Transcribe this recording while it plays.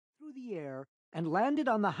through the air and landed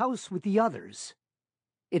on the house with the others.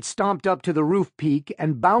 It stomped up to the roof peak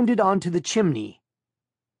and bounded onto the chimney.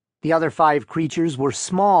 The other 5 creatures were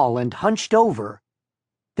small and hunched over.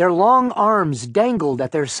 Their long arms dangled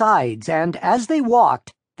at their sides, and as they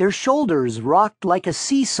walked, their shoulders rocked like a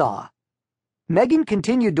seesaw. Megan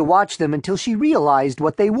continued to watch them until she realized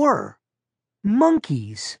what they were.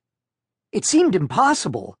 Monkeys. It seemed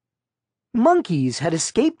impossible. Monkeys had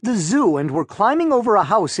escaped the zoo and were climbing over a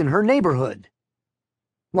house in her neighborhood.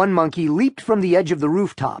 One monkey leaped from the edge of the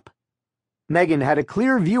rooftop. Megan had a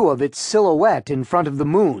clear view of its silhouette in front of the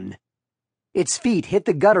moon. Its feet hit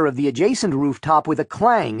the gutter of the adjacent rooftop with a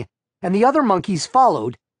clang, and the other monkeys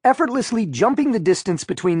followed, effortlessly jumping the distance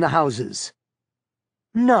between the houses.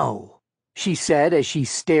 "No," she said as she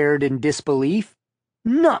stared in disbelief.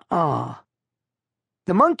 "Nuh-uh."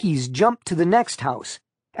 The monkeys jumped to the next house,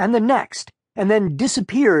 and the next, and then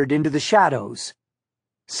disappeared into the shadows.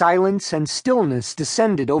 Silence and stillness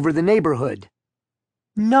descended over the neighborhood.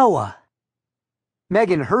 Noah.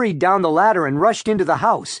 Megan hurried down the ladder and rushed into the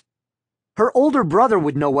house. Her older brother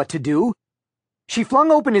would know what to do. She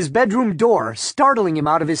flung open his bedroom door, startling him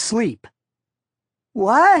out of his sleep.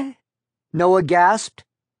 "What?" Noah gasped.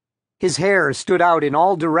 His hair stood out in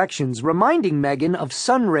all directions, reminding Megan of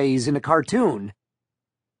sun rays in a cartoon.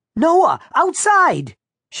 "Noah, outside!"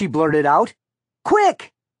 she blurted out.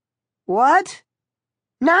 "Quick!" "What?"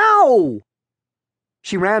 "Now!"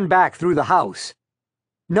 She ran back through the house.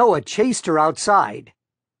 Noah chased her outside.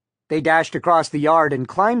 They dashed across the yard and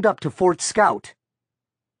climbed up to Fort Scout.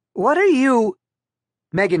 "What are you—"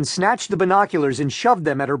 Megan snatched the binoculars and shoved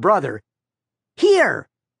them at her brother. "Here!"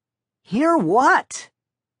 "Here what?"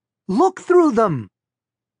 "Look through them."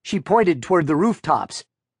 She pointed toward the rooftops.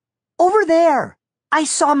 "Over there! I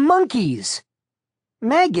saw monkeys!"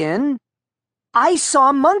 "Megan, I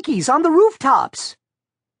saw monkeys on the rooftops!"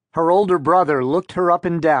 Her older brother looked her up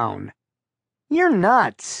and down. "You're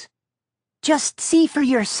nuts. Just see for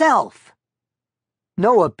yourself."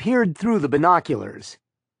 Noah peered through the binoculars.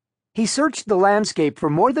 He searched the landscape for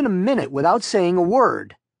more than a minute without saying a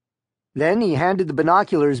word. Then he handed the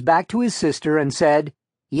binoculars back to his sister and said,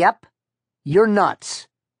 "Yep, you're nuts."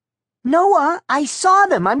 "Noah, I saw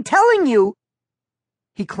them, I'm telling you."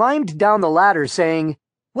 He climbed down the ladder saying,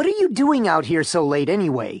 "What are you doing out here so late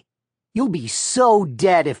anyway? You'll be so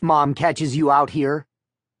dead if Mom catches you out here."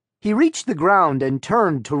 He reached the ground and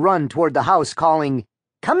turned to run toward the house, calling,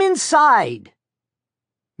 "Come inside!"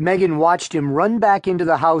 Megan watched him run back into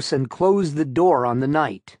the house and close the door on the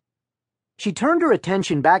night. She turned her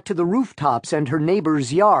attention back to the rooftops and her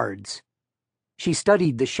neighbors' yards. She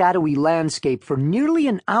studied the shadowy landscape for nearly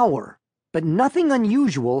an hour, but nothing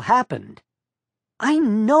unusual happened. "I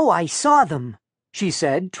know I saw them," she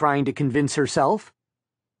said, trying to convince herself.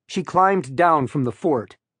 She climbed down from the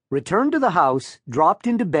fort, returned to the house, dropped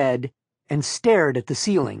into bed, and stared at the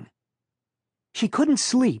ceiling. She couldn't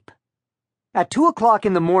sleep. At 2 o'clock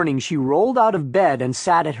in the morning, she rolled out of bed and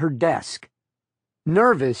sat at her desk.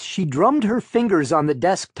 Nervous, she drummed her fingers on the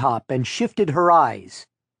desktop and shifted her eyes.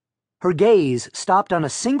 Her gaze stopped on a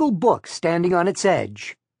single book standing on its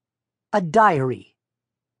edge. A diary.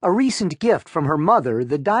 A recent gift from her mother,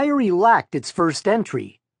 the diary lacked its first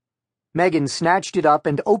entry. Megan snatched it up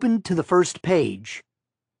and opened to the first page.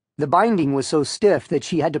 The binding was so stiff that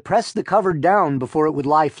she had to press the cover down before it would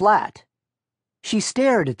lie flat. She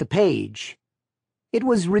stared at the page. It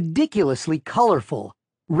was ridiculously colorful,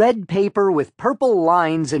 red paper with purple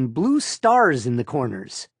lines and blue stars in the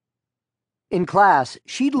corners. In class,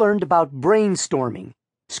 she'd learned about brainstorming,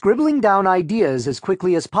 scribbling down ideas as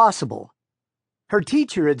quickly as possible. Her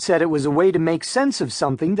teacher had said it was a way to make sense of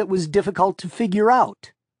something that was difficult to figure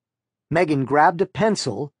out. Megan grabbed a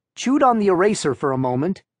pencil, chewed on the eraser for a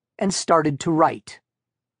moment, and started to write.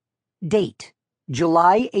 Date,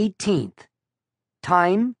 July 18th.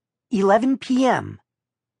 Time, 11 p.m.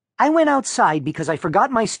 I went outside because I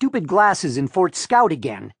forgot my stupid glasses in Fort Scout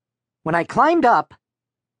again. When I climbed up...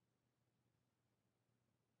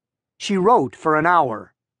 She wrote for an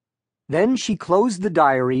hour. Then she closed the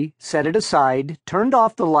diary, set it aside, turned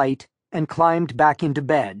off the light, and climbed back into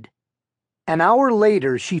bed. An hour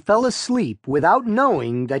later, she fell asleep without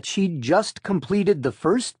knowing that she'd just completed the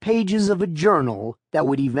first pages of a journal that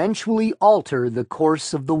would eventually alter the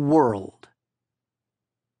course of the world.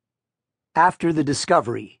 After the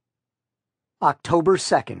discovery. October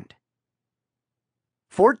 2nd.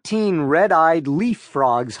 14 red-eyed leaf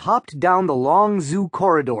frogs hopped down the long zoo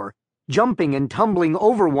corridor, jumping and tumbling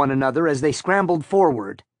over one another as they scrambled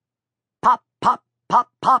forward. Pop, pop, pop,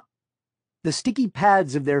 pop. The sticky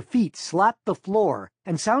pads of their feet slapped the floor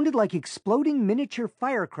and sounded like exploding miniature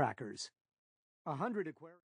firecrackers. 100 aquariums.